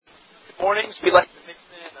Mornings, we like to mix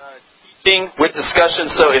in teaching with discussion.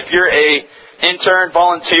 So if you're a intern,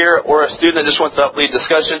 volunteer, or a student that just wants to help lead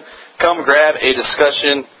discussion, come grab a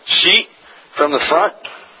discussion sheet from the front.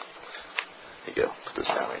 There you go. Put this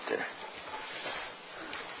down right there.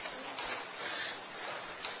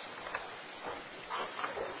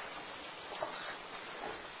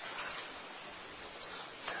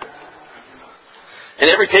 And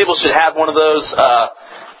every table should have one of those.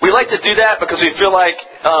 We like to do that because we feel like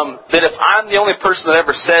that if I'm the only person that ever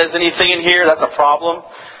says anything in here, that's a problem.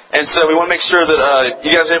 And so we want to make sure that you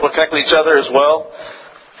guys are able to connect with each other as well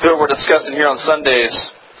through what we're discussing here on Sundays.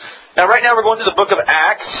 Now, right now we're going through the book of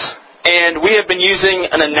Acts, and we have been using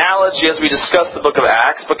an analogy as we discuss the book of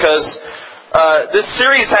Acts because this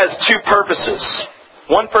series has two purposes.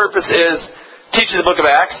 One purpose is teaching the book of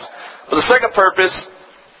Acts, but the second purpose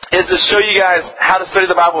is to show you guys how to study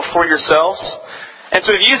the Bible for yourselves. And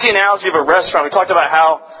so we've used the analogy of a restaurant. We talked about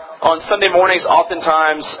how on Sunday mornings,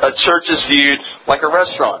 oftentimes, a church is viewed like a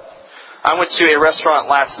restaurant. I went to a restaurant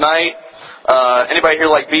last night. Anybody here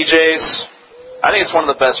like BJ's? I think it's one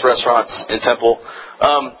of the best restaurants in Temple.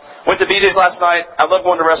 Went to BJ's last night. I love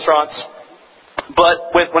going to restaurants.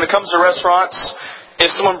 But when it comes to restaurants, if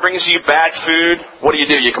someone brings you bad food, what do?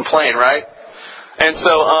 You complain, right? And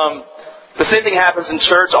so the same thing happens in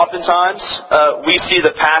church. Oftentimes, we see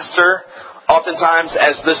the pastor oftentimes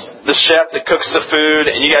as the chef that cooks the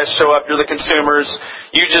food, and you guys show up, you're the consumers,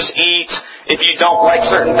 you just eat. If you don't like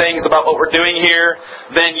certain things about what we're doing here,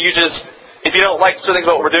 then if you don't like certain things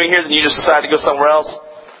about what we're doing here, then you just decide to go somewhere else.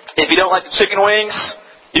 If you don't like the chicken wings,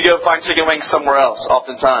 you go find chicken wings somewhere else,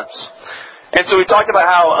 oftentimes. And so we talked about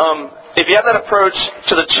how if you have that approach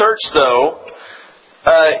to the church, though,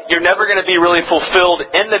 you're never going to be really fulfilled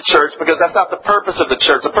in the church because that's not the purpose of the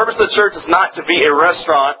church. The purpose of the church is not to be a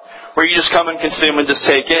restaurant where you just come and consume and just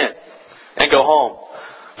take in and go home.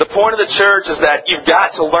 The point of the church is that you've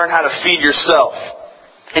got to learn how to feed yourself.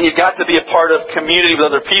 And you've got to be a part of community with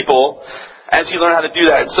other people as you learn how to do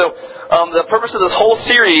that. And so the purpose of this whole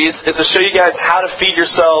series is to show you guys how to feed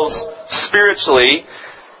yourselves spiritually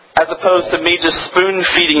as opposed to me just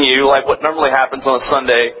spoon-feeding you like what normally happens on a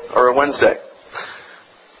Sunday or a Wednesday.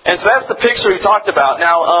 And so that's the picture we talked about.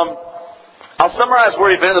 Now, I'll summarize where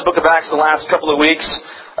we've been in the book of Acts the last couple of weeks.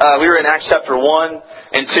 We were in Acts chapter 1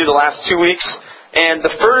 and 2 the last 2 weeks. And the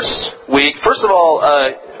first week, first of all,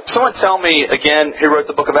 someone tell me again who wrote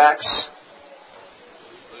the book of Acts?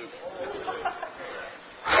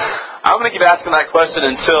 I'm going to keep asking that question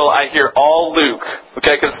until I hear all Luke.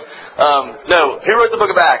 Okay, because, no, who wrote the book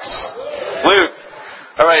of Acts? Luke.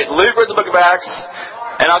 All right, Luke wrote the book of Acts.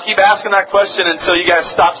 And I'll keep asking that question until you guys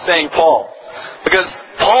stop saying Paul. Because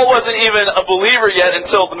Paul wasn't even a believer yet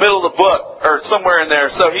until the middle of the book, or somewhere in there.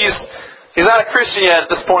 So he's not a Christian yet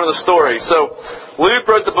at this point of the story. So Luke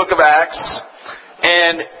wrote the book of Acts,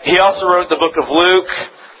 and he also wrote the book of Luke.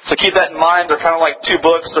 So keep that in mind. They're kind of like two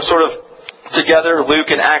books. They're sort of together.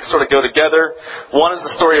 Luke and Acts sort of go together. One is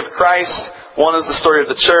the story of Christ. One is the story of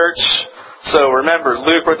the church. So remember,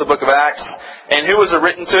 Luke wrote the book of Acts. And who was it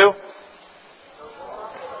written to?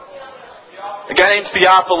 A guy named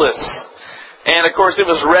Theophilus. And of course it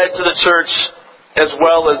was read to the church as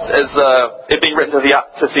well as it being written to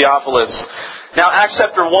Theophilus. Now Acts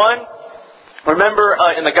chapter 1, remember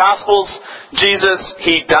in the Gospels, Jesus,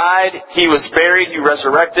 He died, He was buried, He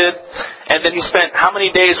resurrected, and then He spent how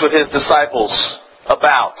many days with His disciples?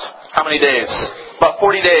 About. How many days? About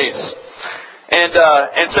 40 days.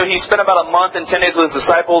 And so He spent about a month and 10 days with His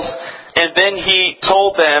disciples, and then He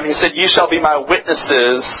told them, He said, "You shall be my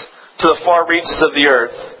witnesses to the far reaches of the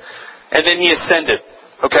earth." And then He ascended.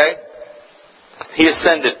 Okay? He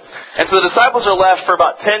ascended. And so the disciples are left for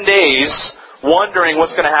about 10 days wondering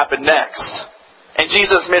what's going to happen next. And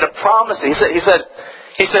Jesus made a promise. He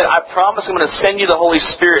said, "I promise I'm going to send you the Holy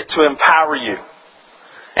Spirit to empower you."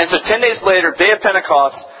 And so 10 days later, day of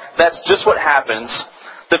Pentecost, that's just what happens.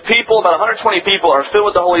 The people, about 120 people, are filled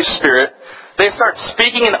with the Holy Spirit. They start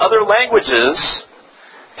speaking in other languages.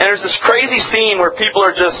 And there's this crazy scene where people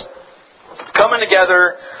are just coming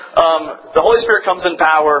together. The Holy Spirit comes in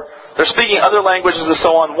power. They're speaking other languages and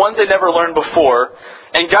so on, ones they never learned before.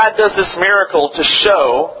 And God does this miracle to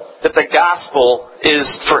show that the gospel is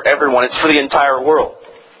for everyone. It's for the entire world.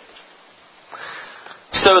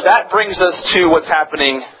 So that brings us to what's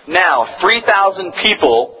happening now. 3,000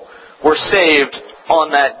 people were saved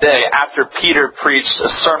on that day after Peter preached a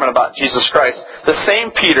sermon about Jesus Christ. The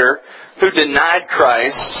same Peter who denied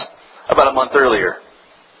Christ about a month earlier.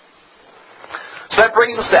 So that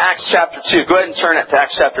brings us to Acts chapter 2. Go ahead and turn it to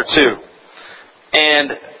Acts chapter 2.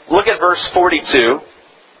 And look at verse 42.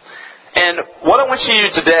 And what I want you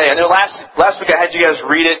to do today, I know last week I had you guys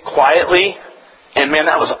read it quietly, and man,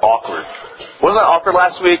 that was awkward. Wasn't that awkward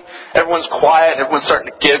last week? Everyone's quiet, everyone's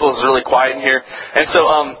starting to giggle, it's really quiet in here. And so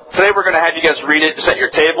today we're going to have you guys read it just at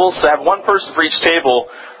your tables. So have one person for each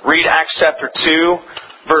table read Acts chapter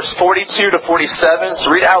 2, verse 42 to 47.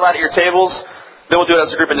 So read it out loud at your tables. Then we'll do it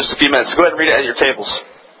as a group in just a few minutes. So go ahead and read it at your tables.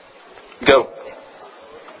 Go.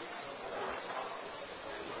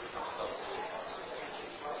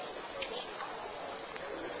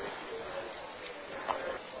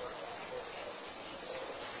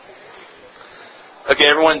 Okay,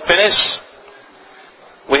 everyone finish?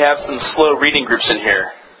 We have some slow reading groups in here.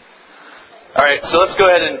 All right, so let's go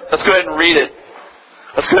ahead and read it.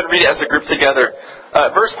 Let's go ahead and read it as a group together.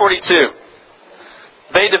 Verse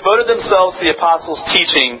 42. They devoted themselves to the apostles'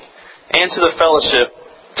 teaching and to the fellowship,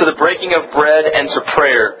 to the breaking of bread and to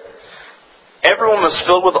prayer. Everyone was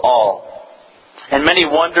filled with awe, and many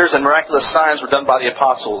wonders and miraculous signs were done by the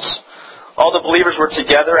apostles. All the believers were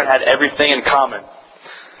together and had everything in common.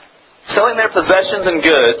 Selling their possessions and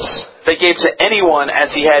goods, they gave to anyone as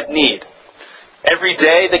he had need. Every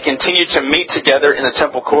day they continued to meet together in the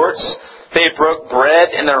temple courts. They broke bread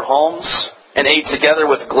in their homes and ate together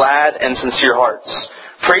with glad and sincere hearts,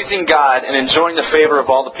 praising God and enjoying the favor of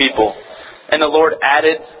all the people. And the Lord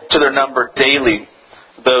added to their number daily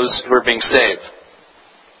those who were being saved.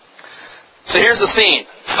 So here's the scene.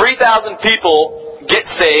 3,000 people get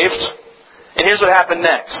saved, and here's what happened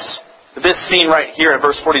next. This scene right here in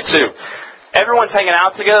verse 42. Everyone's hanging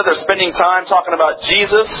out together. They're spending time talking about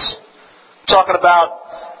Jesus, talking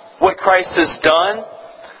about what Christ has done.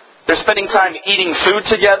 They're spending time eating food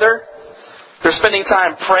together. They're spending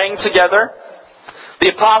time praying together.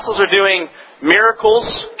 The apostles are doing miracles,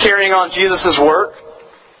 carrying on Jesus' work.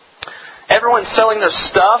 Everyone's selling their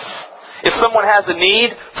stuff. If someone has a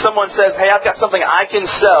need, someone says, hey, I've got something I can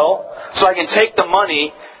sell, so I can take the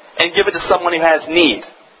money and give it to someone who has need.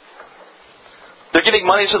 They're giving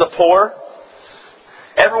money to the poor.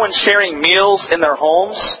 Everyone's sharing meals in their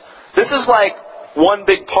homes. This is like one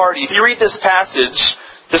big party. If you read this passage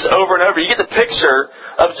just over and over, you get the picture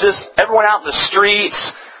of just everyone out in the streets,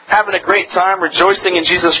 having a great time, rejoicing in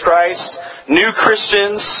Jesus Christ. New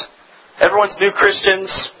Christians. Everyone's new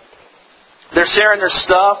Christians. They're sharing their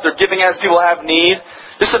stuff. They're giving as people have need.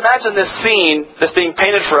 Just imagine this scene that's being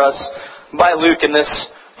painted for us by Luke in this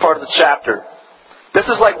part of the chapter. This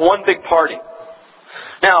is like one big party.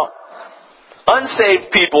 Now,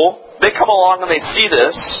 unsaved people, they come along and they see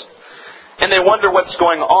this, and they wonder what's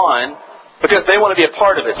going on, because they want to be a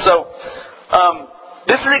part of it. So,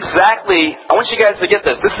 this is exactly, I want you guys to get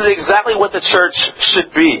this, this is exactly what the church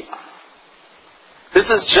should be. This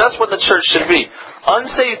is just what the church should be.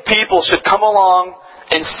 Unsaved people should come along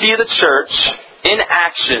and see the church in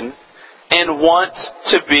action and want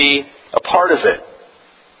to be a part of it.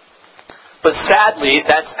 But sadly,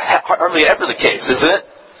 that's hardly ever the case, isn't it?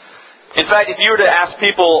 In fact, if you were to ask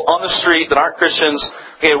people on the street that aren't Christians,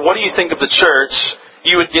 okay, what do you think of the church?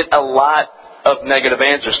 You would get a lot of negative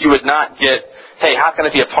answers. You would not get, hey, how can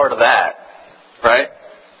I be a part of that? Right?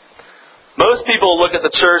 Most people look at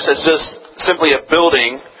the church as just simply a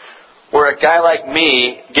building where a guy like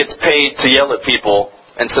me gets paid to yell at people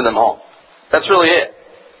and send them home. That's really it.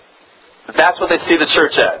 That's what they see the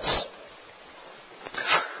church as.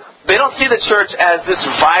 They don't see the church as this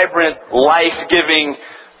vibrant, life-giving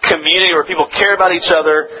community where people care about each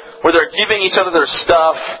other, where they're giving each other their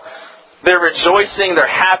stuff, they're rejoicing, they're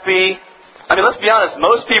happy. I mean, let's be honest,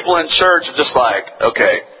 most people in church are just like,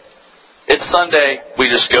 okay, it's Sunday, we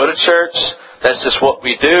just go to church, that's just what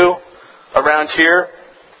we do around here.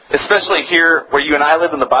 Especially here where you and I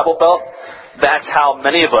live in the Bible Belt, that's how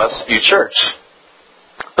many of us view church.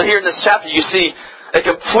 But here in this chapter, you see a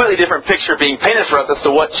completely different picture being painted for us as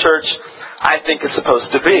to what church, I think, is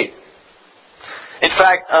supposed to be. In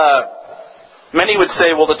fact, many would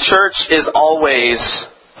say, well, the church is always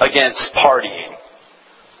against partying.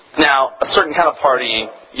 Now, a certain kind of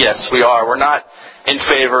partying, yes, we are. We're not in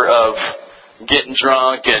favor of getting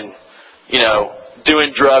drunk and,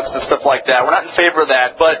 doing drugs and stuff like that. We're not in favor of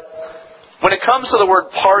that. But when it comes to the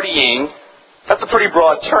word partying, that's a pretty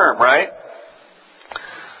broad term, right?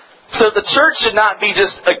 So the church should not be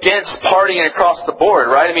just against partying across the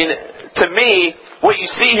board, right? I mean, to me, what you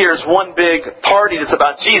see here is one big party that's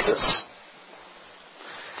about Jesus.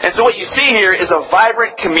 And so what you see here is a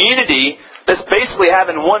vibrant community that's basically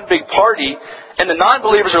having one big party, and the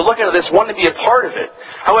non-believers are looking at this wanting to be a part of it.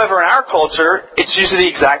 However, in our culture, it's usually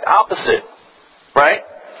the exact opposite, right?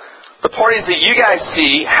 The parties that you guys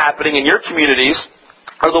see happening in your communities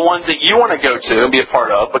are the ones that you want to go to and be a part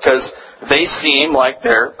of because they seem like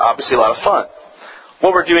they're obviously a lot of fun.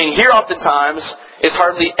 what we're doing here oftentimes is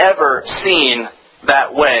hardly ever seen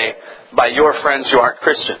that way by your friends who aren't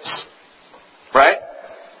Christians. Right?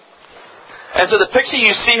 And so the picture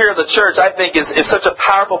you see here of the church, I think, is such a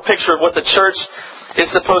powerful picture of what the church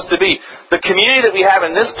is supposed to be. The community that we have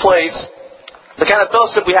in this place, the kind of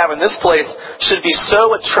fellowship we have in this place, should be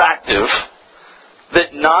so attractive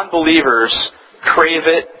that non-believers crave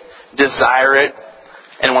it, desire it,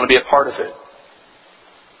 and want to be a part of it.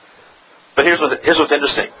 But here's what's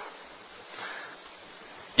interesting.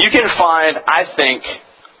 You can find, I think,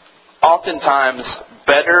 oftentimes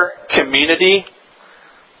better community,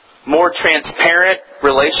 more transparent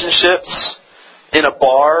relationships in a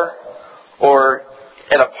bar or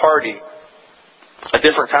at a party, a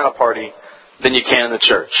different kind of party, than you can in the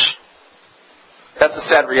church. That's a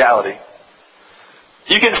sad reality.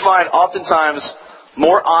 You can find oftentimes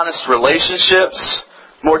more honest relationships,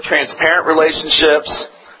 more transparent relationships,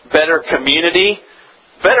 better community,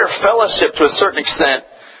 better fellowship to a certain extent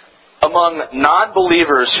among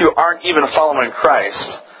non-believers who aren't even following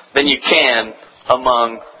Christ than you can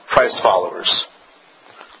among Christ followers.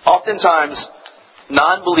 Oftentimes,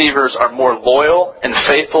 non-believers are more loyal and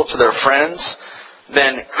faithful to their friends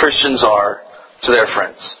than Christians are to their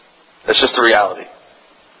friends. That's just the reality.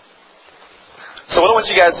 So what I want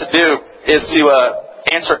you guys to do is to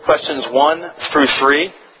answer questions 1 through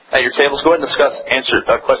 3 at your tables. Go ahead and answer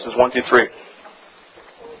questions 1 through 3.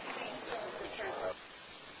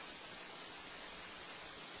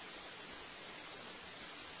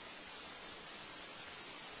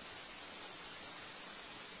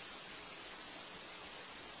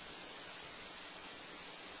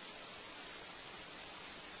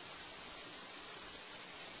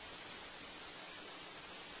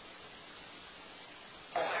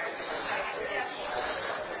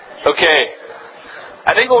 Okay.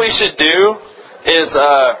 I think what we should do is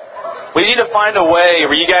we need to find a way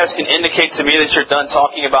where you guys can indicate to me that you're done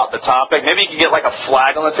talking about the topic. Maybe you can get like a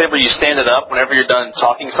flag on the table where you stand it up whenever you're done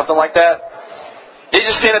talking, something like that. You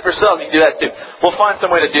just stand up yourselves. You can do that too. We'll find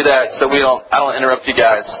some way to do that so I don't interrupt you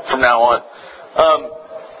guys from now on.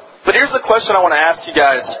 But here's the question I want to ask you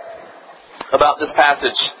guys about this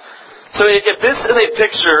passage. So if this is a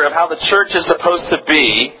picture of how the church is supposed to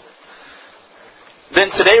be, then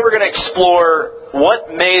today we're going to explore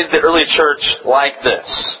what made the early church like this.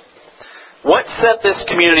 What set this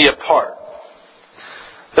community apart?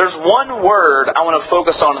 There's one word I want to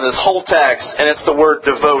focus on in this whole text, and it's the word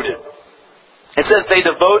devoted. It says they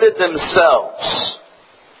devoted themselves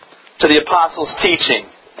to the apostles' teaching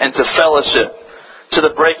and to fellowship, to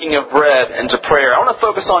the breaking of bread and to prayer. I want to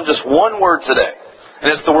focus on just one word today, and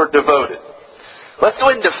it's the word devoted. Let's go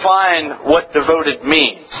ahead and define what devoted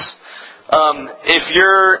means. If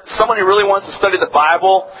you're someone who really wants to study the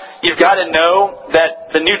Bible, you've got to know that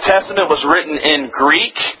the New Testament was written in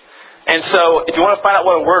Greek. And so if you want to find out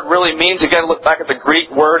what a word really means, you've got to look back at the Greek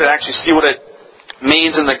word and actually see what it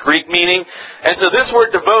means in the Greek meaning. And so this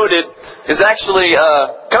word devoted is actually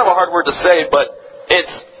kind of a hard word to say, but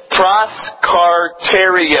it's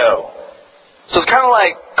proskarterio. So it's kind of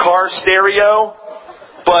like car stereo,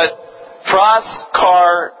 but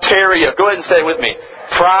proskarterio. Go ahead and say it with me.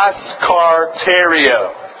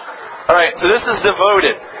 Proskarterio. Alright, so this is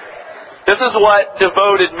devoted. This is what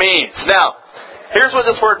devoted means. Now, here's what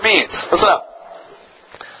this word means. Listen up.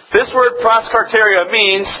 This word proskarterio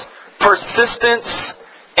means persistence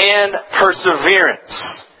and perseverance.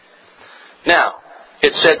 Now,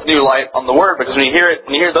 it sheds new light on the word because when you hear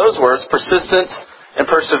those words, persistence and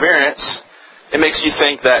perseverance, it makes you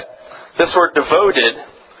think that this word devoted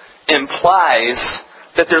implies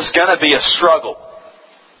that there's going to be a struggle.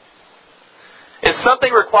 If something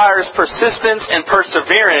requires persistence and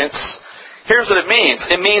perseverance, here's what it means.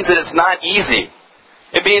 It means that it's not easy.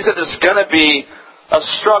 It means that there's going to be a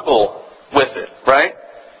struggle with it, right?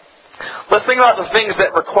 Let's think about the things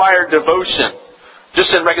that require devotion just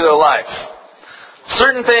in regular life.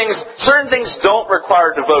 Certain things don't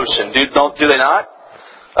require devotion. Do they not?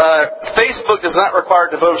 Facebook does not require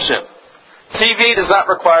devotion. TV does not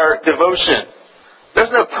require devotion. There's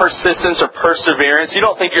no persistence or perseverance. You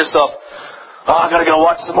don't think to yourself, I gotta go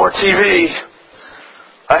watch some more TV.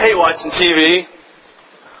 I hate watching TV,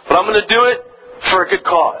 but I'm gonna do it for a good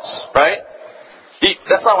cause, right?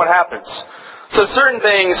 That's not what happens. So certain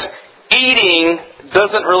things, eating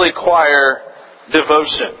doesn't really require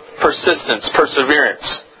devotion, persistence,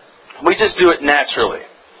 perseverance. We just do it naturally.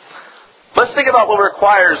 Let's think about what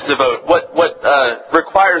requires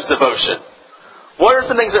requires devotion. What are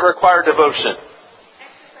some things that require devotion?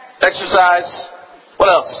 Exercise.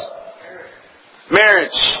 What else?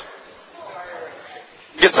 Marriage.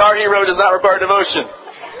 Guitar Hero does not require devotion.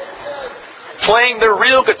 Playing the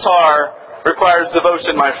real guitar requires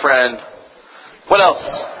devotion, my friend. What else?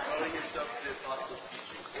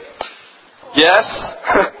 Yes?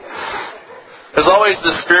 There's always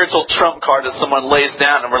the spiritual trump card that someone lays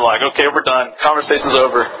down and we're like, okay, we're done. Conversation's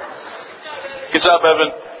over. Good job,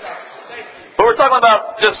 Evan. But we're talking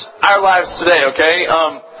about just our lives today, okay?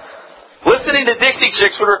 Listening to Dixie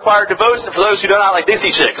Chicks would require devotion for those who do not like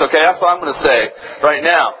Dixie Chicks, okay? That's what I'm going to say right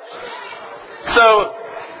now. So,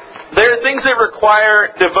 there are things that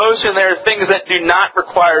require devotion. There are things that do not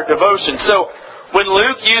require devotion. So, when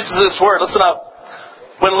Luke uses this word, listen up.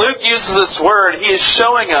 When Luke uses this word, he is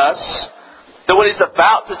showing us that what he's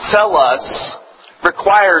about to tell us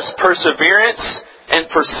requires perseverance and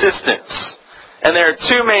persistence. And there are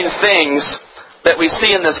two main things that we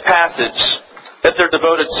see in this passage that they're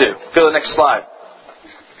devoted to. Go to the next slide.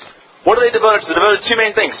 What are they devoted to? They're devoted to two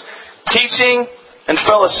main things. Teaching and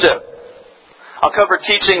fellowship. I'll cover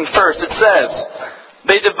teaching first. It says,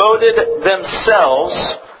 they devoted themselves.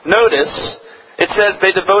 Notice, it says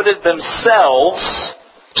they devoted themselves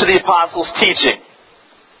to the apostles' teaching.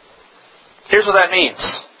 Here's what that means.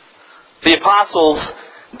 The apostles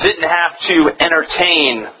didn't have to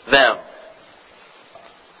entertain them.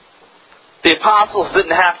 The apostles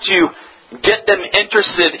didn't have to get them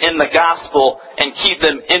interested in the gospel and keep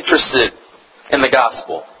them interested in the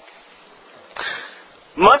gospel.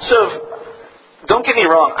 Don't get me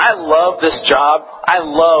wrong, I love this job. I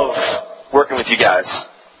love working with you guys.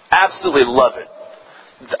 Absolutely love it.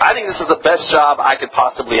 I think this is the best job I could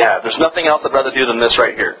possibly have. There's nothing else I'd rather do than this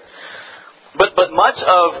right here. But much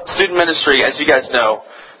of student ministry, as you guys know,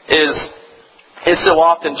 is so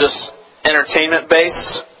often just entertainment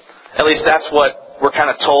based. At least that's what we're kind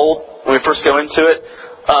of told when we first go into it.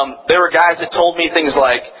 There were guys that told me things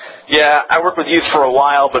like, yeah, I worked with youth for a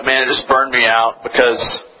while, but man, it just burned me out because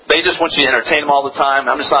they just want you to entertain them all the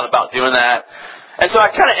time. I'm just not about doing that. And so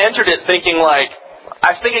I kind of entered it thinking like,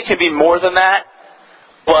 I think it can be more than that,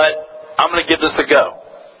 but I'm going to give this a go.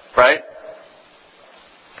 Right?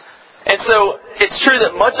 And so it's true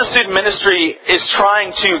that much of student ministry is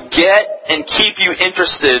trying to get and keep you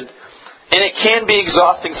interested. And it can be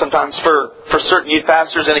exhausting sometimes for certain youth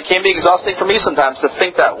pastors, and it can be exhausting for me sometimes to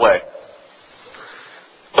think that way.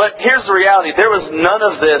 But here's the reality. There was none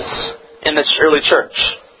of this in the early church.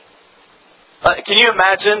 Can you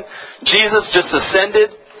imagine Jesus just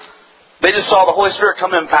ascended? They just saw the Holy Spirit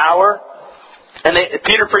come in power. And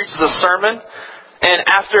Peter preaches a sermon. And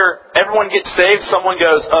after everyone gets saved, someone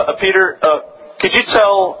goes, Peter, could you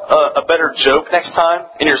tell a better joke next time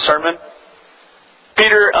in your sermon?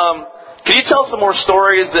 Peter, can you tell some more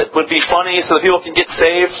stories that would be funny so that people can get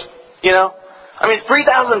saved? You know? I mean,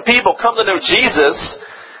 3,000 people come to know Jesus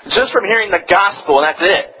just from hearing the gospel, and that's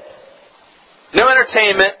it. No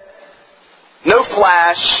entertainment, no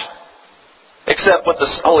flash, except what the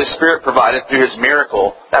Holy Spirit provided through His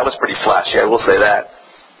miracle. That was pretty flashy, I will say that.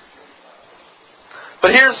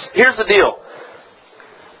 But here's the deal.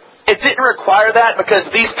 It didn't require that because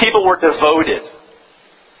these people were devoted.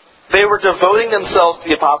 They were devoting themselves to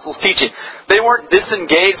the apostles' teaching. They weren't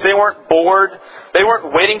disengaged. They weren't bored. They weren't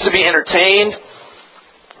waiting to be entertained.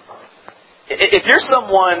 If you're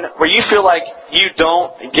someone where you feel like you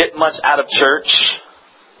don't get much out of church,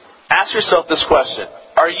 ask yourself this question.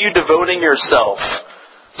 Are you devoting yourself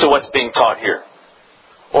to what's being taught here?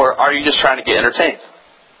 Or are you just trying to get entertained?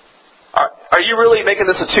 Are you really making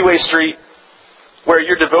this a two-way street where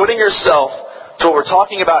you're devoting yourself to what we're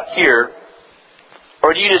talking about here,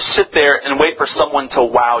 or do you just sit there and wait for someone to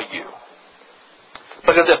wow you?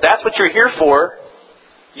 Because if that's what you're here for,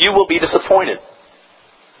 you will be disappointed.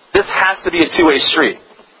 This has to be a two-way street.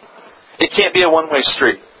 It can't be a one-way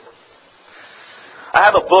street. I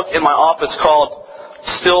have a book in my office called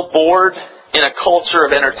Still Bored in a Culture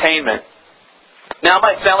of Entertainment. Now, it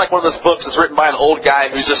might sound like one of those books is written by an old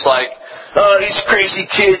guy who's just like, oh, these crazy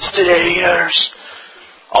kids today,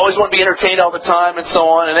 always want to be entertained all the time and so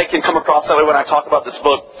on. And it can come across that way when I talk about this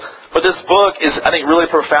book. But this book is, I think, really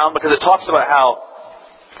profound because it talks about how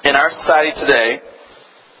in our society today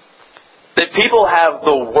that people have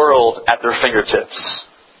the world at their fingertips.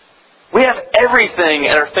 We have everything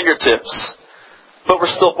at our fingertips, but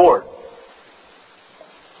we're still bored.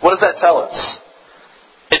 What does that tell us?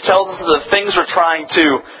 It tells us that the things we're trying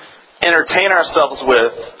to entertain ourselves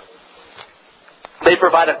with, they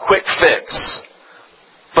provide a quick fix,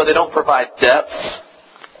 but they don't provide depth.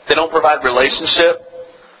 They don't provide relationship.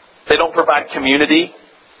 They don't provide community.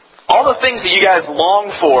 All the things that you guys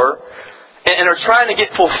long for and are trying to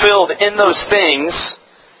get fulfilled in those things,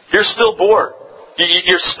 you're still bored.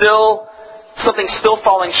 Something's still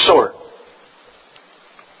falling short.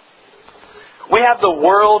 We have the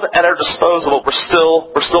world at our disposal, but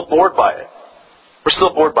we're still bored by it. We're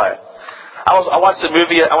still bored by it. I watched a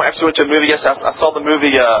movie. I actually went to a movie yesterday. I saw the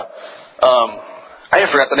movie. I even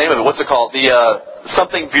forgot the name of it. What's it called? The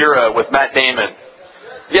something Bureau with Matt Damon.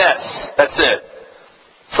 Yes, that's it.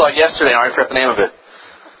 Saw it yesterday. I already forgot the name of it.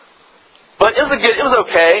 But it was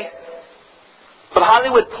okay. But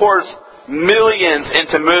Hollywood pours millions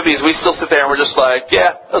into movies. We still sit there and we're just like,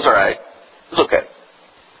 yeah, it was alright. It was okay.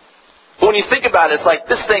 But when you think about it, it's like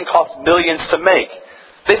this thing costs millions to make.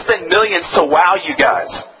 They spend millions to wow you guys.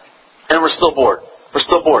 And we're still bored. We're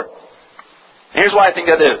still bored. And here's why I think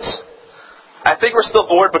that is. I think we're still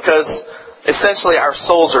bored because essentially our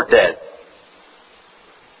souls are dead.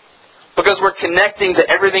 Because we're connecting to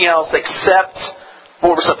everything else except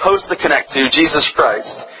what we're supposed to connect to, Jesus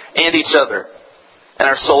Christ, and each other. And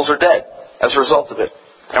our souls are dead as a result of it.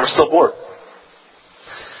 And we're still bored.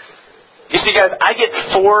 You see, guys, I get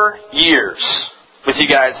 4 years with you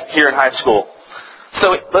guys here in high school.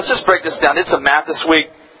 So let's just break this down. Did some math this week.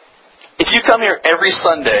 If you come here every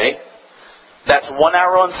Sunday, that's 1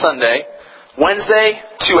 hour on Sunday. Wednesday,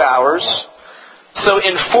 2 hours. So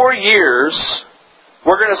in 4 years,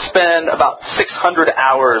 we're going to spend about 600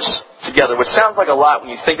 hours together, which sounds like a lot when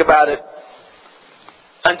you think about it,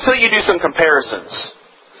 until you do some comparisons.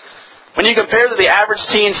 When you compare that the average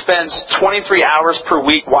teen spends 23 hours per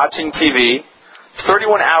week watching TV,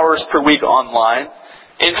 31 hours per week online.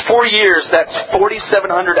 In 4 years, that's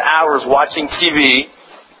 4,700 hours watching TV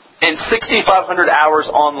and 6,500 hours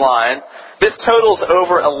online. This totals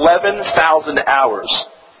over 11,000 hours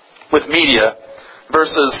with media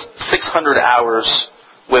versus 600 hours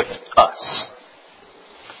with us.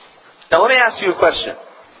 Now, let me ask you a question.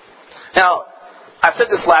 Now, I said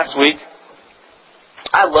this last week.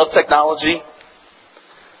 I love technology.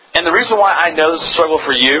 And the reason why I know this is a struggle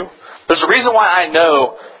for you, there's a reason why I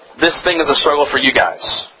know this thing is a struggle for you guys.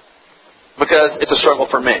 Because it's a struggle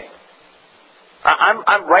for me.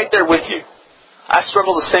 I'm right there with you. I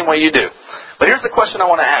struggle the same way you do. But here's the question I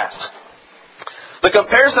want to ask. The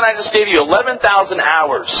comparison I just gave you, 11,000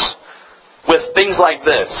 hours with things like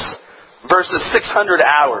this versus 600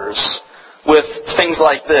 hours with things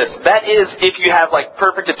like this. That is if you have like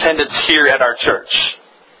perfect attendance here at our church.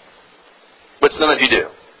 Which none of you do.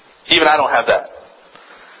 Even I don't have that.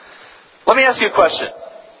 Let me ask you a question.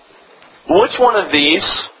 Which one of these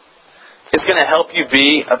is going to help you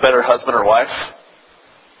be a better husband or wife?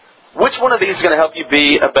 Which one of these is going to help you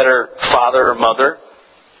be a better father or mother?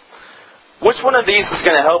 Which one of these is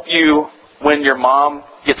going to help you when your mom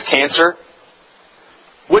gets cancer?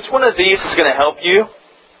 Which one of these is going to help you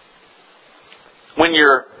when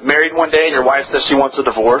you're married one day and your wife says she wants a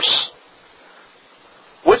divorce?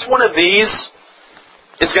 Which one of these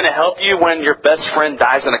is going to help you when your best friend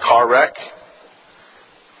dies in a car wreck?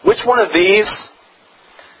 Which one of these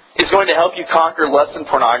is going to help you conquer lust and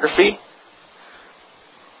pornography?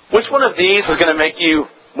 Which one of these is going to make you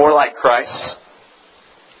more like Christ?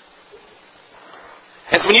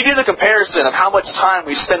 And so when you do the comparison of how much time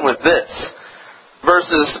we spend with this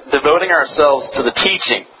versus devoting ourselves to the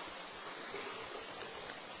teaching,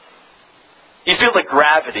 you feel the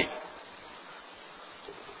gravity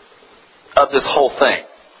of this whole thing.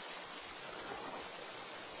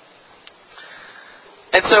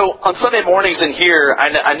 And so on Sunday mornings in here,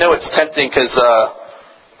 I know it's tempting because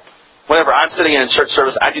whenever I'm sitting in a church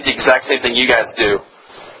service, I do the exact same thing you guys do.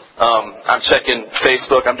 I'm checking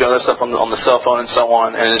Facebook, I'm doing other stuff on the cell phone and so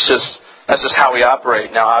on, and that's just how we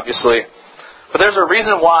operate now, obviously. But there's a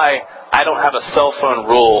reason why I don't have a cell phone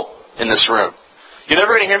rule in this room. You're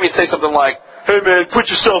never going to hear me say something like, "Hey man, put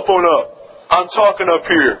your cell phone up. I'm talking up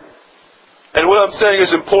here. And what I'm saying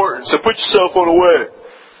is important, so put your cell phone away."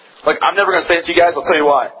 Like, I'm never going to say it to you guys. I'll tell you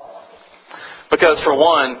why. Because for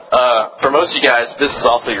one, for most of you guys, this is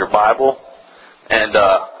also your Bible. And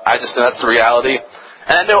I just know that's the reality.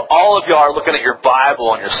 And I know all of y'all are looking at your Bible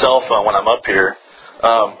on your cell phone when I'm up here.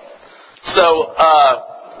 But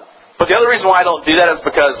the other reason why I don't do that is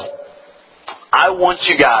because I want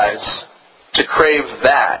you guys to crave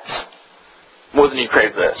that more than you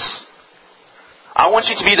crave this. I want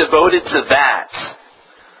you to be devoted to that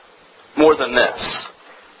more than this.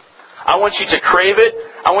 I want you to crave it.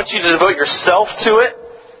 I want you to devote yourself to it.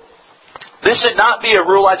 This should not be a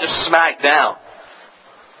rule I just smack down.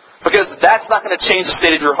 Because that's not going to change the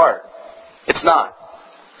state of your heart. It's not.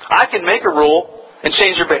 I can make a rule and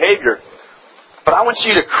change your behavior. But I want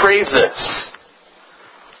you to crave this.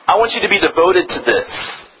 I want you to be devoted to this.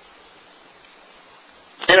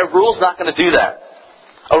 And a rule's not going to do that.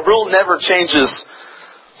 A rule never changes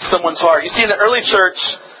someone's heart. You see, in the early church,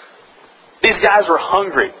 these guys were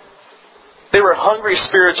hungry. They were hungry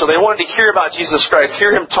spiritually. They wanted to hear about Jesus Christ,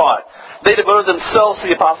 hear Him taught. They devoted themselves to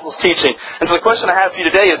the apostles' teaching. And so the question I have for you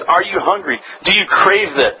today is, are you hungry? Do you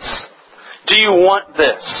crave this? Do you want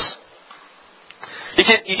this?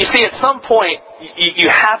 You see, at some point, you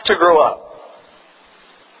have to grow up.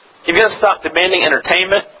 You've got to stop demanding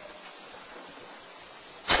entertainment.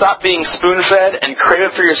 Stop being spoon-fed and crave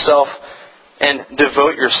it for yourself and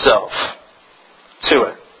devote yourself to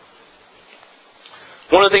it.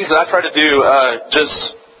 One of the things that I try to do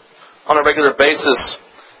just on a regular basis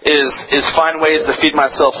is find ways to feed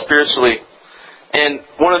myself spiritually. And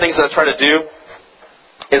one of the things that I try to do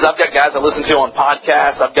is I've got guys I listen to on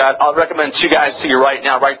podcasts. I'll recommend two guys to you right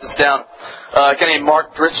now. Write this down. A guy named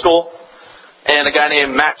Mark Driscoll and a guy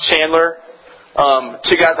named Matt Chandler.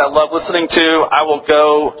 Two guys I love listening to. I will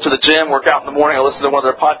go to the gym, work out in the morning. I'll listen to one of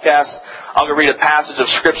their podcasts. I'll go read a passage of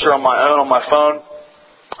Scripture on my own on my phone.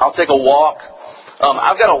 I'll take a walk.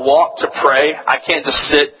 I've got to walk to pray. I can't just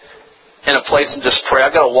sit in a place and just pray.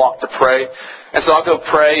 I've got to walk to pray. And so I'll go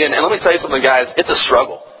pray. And let me tell you something, guys. It's a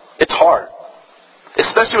struggle. It's hard.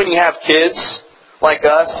 Especially when you have kids like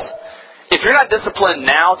us. If you're not disciplined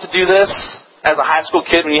now to do this as a high school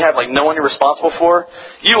kid when you have no one you're responsible for,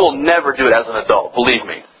 you will never do it as an adult, believe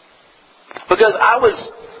me. Because I was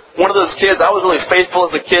one of those kids, I was really faithful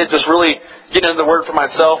as a kid, just really getting into the Word for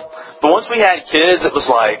myself. But once we had kids, it was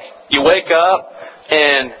like, you wake up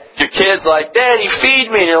and your kid's like, Daddy, feed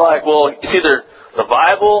me. And you're like, well, it's either the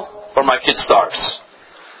Bible or my kid starves.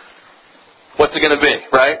 What's it going to be,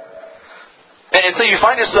 right? And so you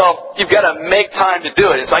find yourself, you've got to make time to do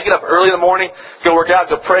it. And so I get up early in the morning, go work out,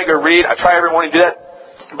 go pray, go read. I try every morning to do that.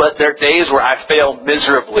 But there are days where I fail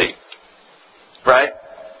miserably. Right?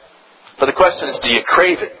 But the question is, do you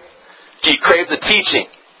crave it? Do you crave the teaching?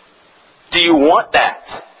 Do you want that?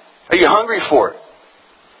 Are you hungry for it?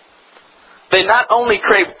 They not only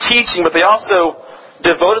craved teaching, but they also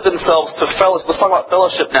devoted themselves to fellowship. Let's talk about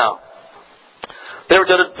fellowship now. They were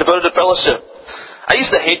devoted to fellowship. I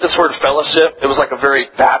used to hate this word fellowship. It was like a very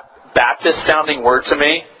Baptist-sounding word to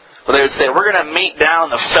me. But they would say, we're going to meet down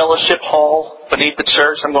in the fellowship hall beneath the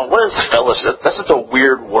church. I'm going, what is fellowship? That's just a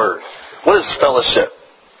weird word. What is fellowship?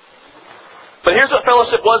 But here's what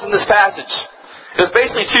fellowship was in this passage. It was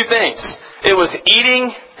basically two things. It was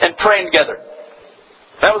eating and praying together.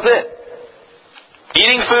 That was it.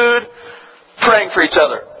 Eating food, praying for each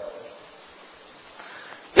other.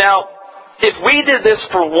 Now, if we did this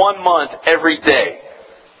for 1 month every day,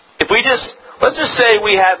 let's just say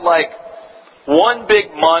we had one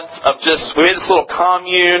big month of we made this little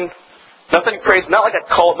commune, nothing crazy, not like a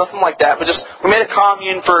cult, nothing like that, but we made a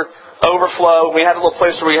commune for overflow. We had a little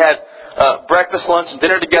place where we had breakfast, lunch, and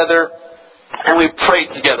dinner together, and we prayed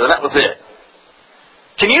together, and that was it.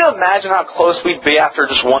 Can you imagine how close we'd be after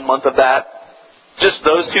just 1 month of that? Just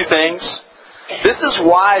those two things? This is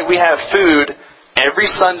why we have food every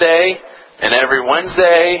Sunday and every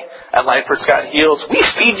Wednesday at Life for Scott Heals. We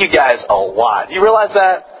feed you guys a lot. Do you realize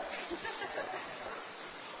that?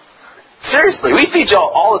 Seriously, we feed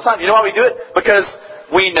y'all all the time. You know why we do it? Because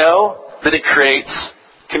we know that it creates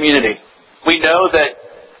community. We know that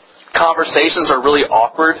conversations are really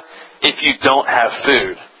awkward if you don't have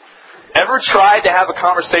food. Ever tried to have a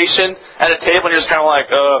conversation at a table and you're just kind of like,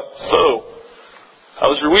 so, how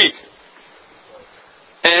was your week?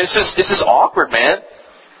 And it's just awkward, man.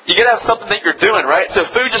 You got to have something that you're doing, right? So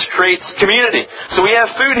food just creates community. So we have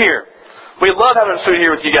food here. We love having food here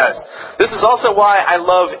with you guys. This is also why I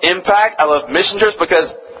love Impact. I love mission trips because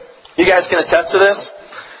you guys can attest to this.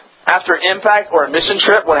 After Impact or a mission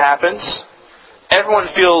trip, what happens? Everyone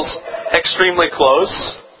feels extremely close.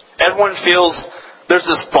 Everyone feels there's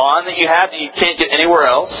this bond that you have that you can't get anywhere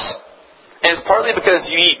else. And it's partly because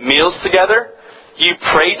you eat meals together. You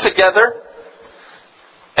pray together.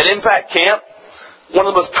 At Impact Camp, one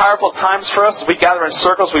of the most powerful times for us is we gather in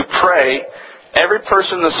circles, we pray. Every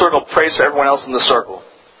person in the circle prays for everyone else in the circle.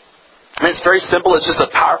 And it's very simple. It's just a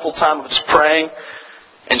powerful time of just praying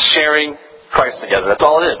and sharing Christ together. That's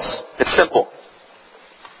all it is. It's simple.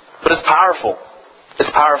 But it's powerful.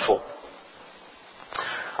 It's powerful.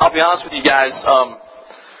 I'll be honest with you guys.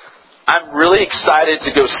 I'm really excited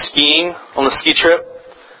to go skiing on the ski trip.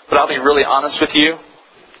 But I'll be really honest with you.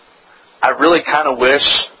 I really kind of wish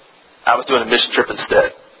I was doing a mission trip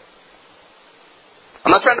instead.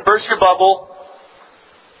 I'm not trying to burst your bubble.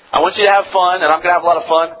 I want you to have fun, and I'm going to have a lot of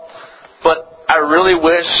fun. But I really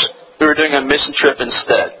wish we were doing a mission trip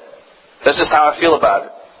instead. That's just how I feel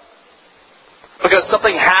about it. Because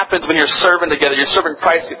something happens when you're serving together. You're serving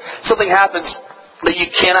Christ. Something happens that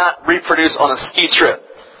you cannot reproduce on a ski trip.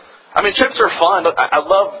 I mean, trips are fun. I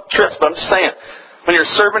love trips, but I'm just saying, when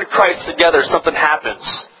you're serving Christ together, something happens.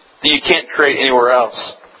 that you can't create anywhere else.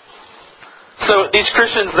 So these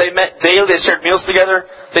Christians, they met daily, they shared meals together,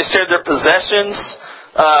 they shared their possessions.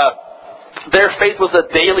 Their faith was a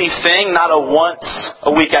daily thing, not a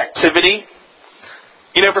once-a-week activity.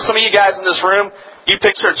 You know, for some of you guys in this room, you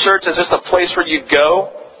picture a church as just a place where you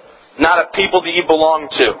go, not a people that you belong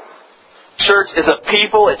to. Church is a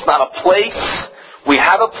people, it's not a place. We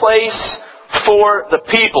have a place for the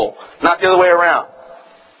people, not the other way around.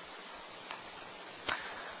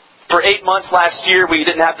 For 8 months last year, we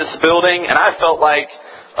didn't have this building, and I felt like,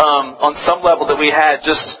 on some level, that we had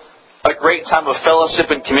just a great time of fellowship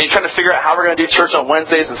and community, trying to figure out how we're going to do church on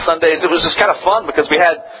Wednesdays and Sundays. It was just kind of fun because we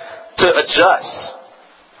had to adjust.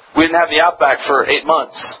 We didn't have the Outback for 8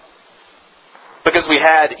 months because we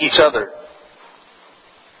had each other.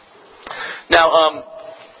 Now,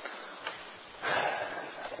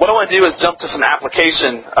 what I want to do is jump to some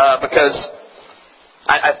application because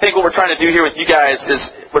I think what we're trying to do here with you guys is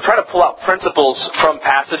we're trying to pull out principles from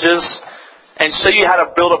passages and show you how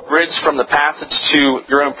to build a bridge from the passage to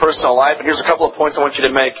your own personal life. And here's a couple of points I want you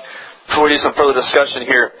to make before we do some further discussion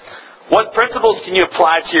here. What principles can you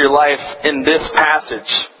apply to your life in this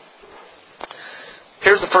passage?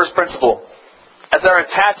 Here's the first principle. As our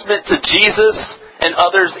attachment to Jesus and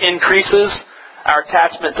others increases, our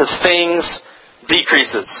attachment to things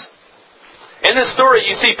decreases. In this story,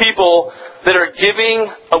 you see people that are giving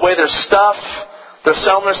away their stuff. They're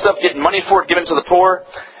selling their stuff, getting money for it, giving it to the poor.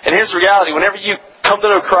 And here's the reality. Whenever you come to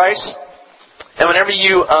know Christ, and whenever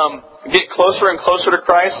you get closer and closer to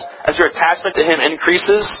Christ, as your attachment to Him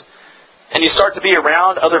increases, and you start to be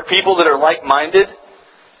around other people that are like-minded,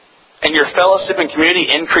 and your fellowship and community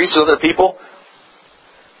increases with other people,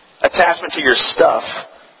 attachment to your stuff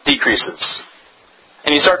decreases.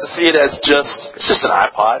 And you start to see it as it's just an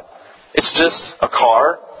iPod. It's just a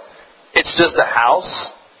car. It's just a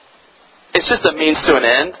house. It's just a means to an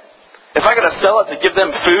end. If I got to sell it to give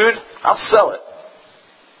them food, I'll sell it.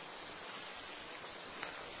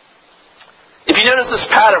 If you notice this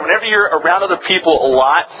pattern, whenever you're around other people a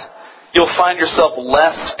lot, you'll find yourself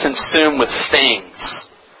less consumed with things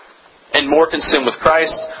and more consumed with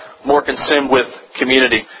Christ, more consumed with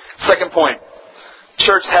community. Second point,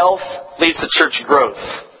 church health leads to church growth.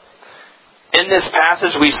 In this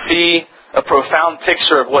passage, we see a profound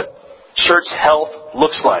picture of what church health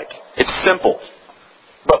looks like. It's simple,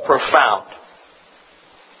 but profound.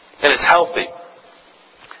 And it's healthy.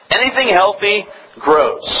 Anything healthy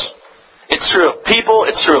grows. It's true of people,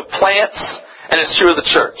 it's true of plants, and it's true of the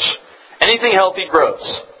church. Anything healthy grows.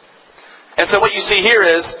 And so what you see here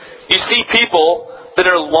is, you see people that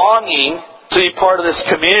are longing to be part of this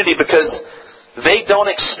community because they don't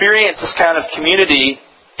experience this kind of community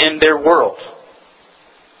in their world,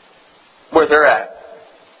 where they're at.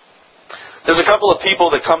 There's a couple of people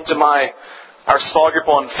that come to our small group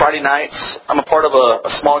on Friday nights. I'm a part of a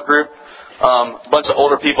small group, a bunch of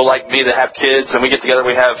older people like me that have kids, and we get together,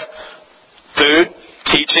 we have food,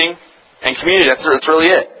 teaching, and community. That's really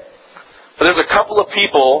it. But there's a couple of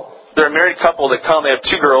people, they're a married couple that come, they have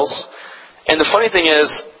 2 girls, and the funny thing is,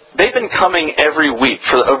 they've been coming every week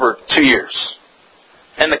for over 2 years.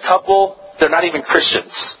 And the couple, they're not even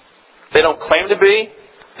Christians. They don't claim to be.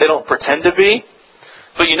 They don't pretend to be.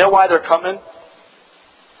 But you know why they're coming?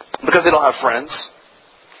 Because they don't have friends.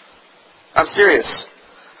 I'm serious.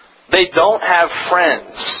 They don't have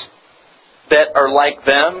friends that are like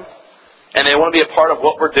them, and they want to be a part of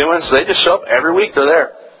what we're doing, so they just show up every week. They're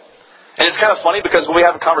there. And it's kind of funny because when we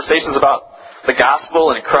have conversations about the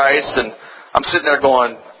gospel and Christ, and I'm sitting there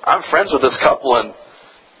going, I'm friends with this couple, and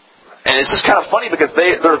it's just kind of funny because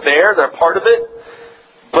they're there, they're a part of it,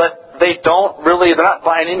 but they're not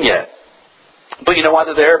buying in yet. But you know why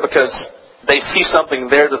they're there? Because they see something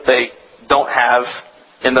there that they don't have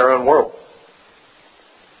in their own world.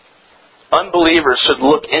 Unbelievers should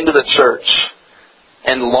look into the church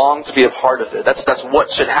and long to be a part of it. That's what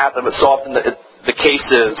should happen, but so often the case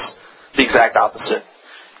is the exact opposite.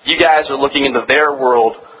 You guys are looking into their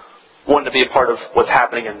world, wanting to be a part of what's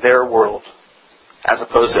happening in their world, as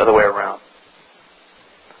opposed to the other way around.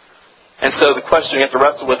 And so the question we have to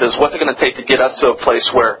wrestle with is, what's it going to take to get us to a place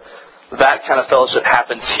where that kind of fellowship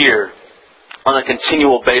happens here on a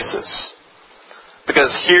continual basis? Because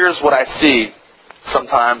here's what I see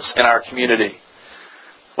sometimes in our community.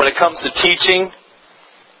 When it comes to teaching,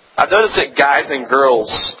 I've noticed that guys and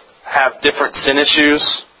girls have different sin issues.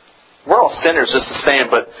 We're all sinners just the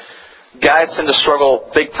same, but guys tend to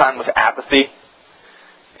struggle big time with apathy.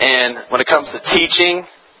 And when it comes to teaching,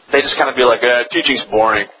 they just kind of be like, teaching's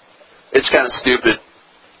boring. It's kind of stupid.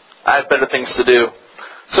 I have better things to do.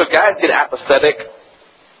 So guys get apathetic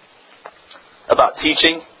about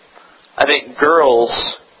teaching. I think girls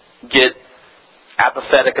get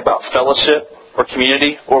apathetic about fellowship or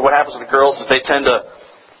community, or what happens with the girls is they tend to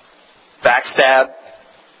backstab,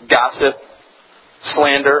 gossip,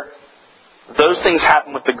 slander. Those things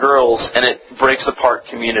happen with the girls, and it breaks apart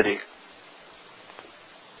community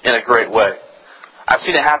in a great way. I've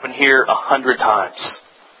seen it happen here 100 times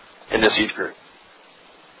in this youth group.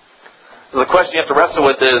 So the question you have to wrestle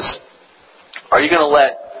with is, are you going to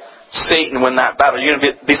let Satan win that battle? Are you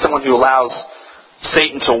going to be someone who allows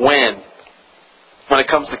Satan to win when it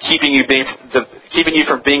comes to keeping you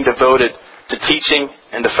from being devoted to teaching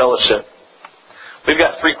and to fellowship? We've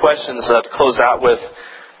got 3 questions to close out with.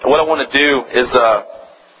 And what I want to do is,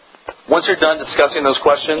 once you're done discussing those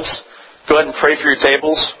questions, go ahead and pray for your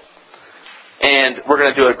tables. And we're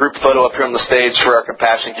going to do a group photo up here on the stage for our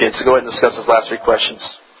Compassion kids. So go ahead and discuss those last 3 questions.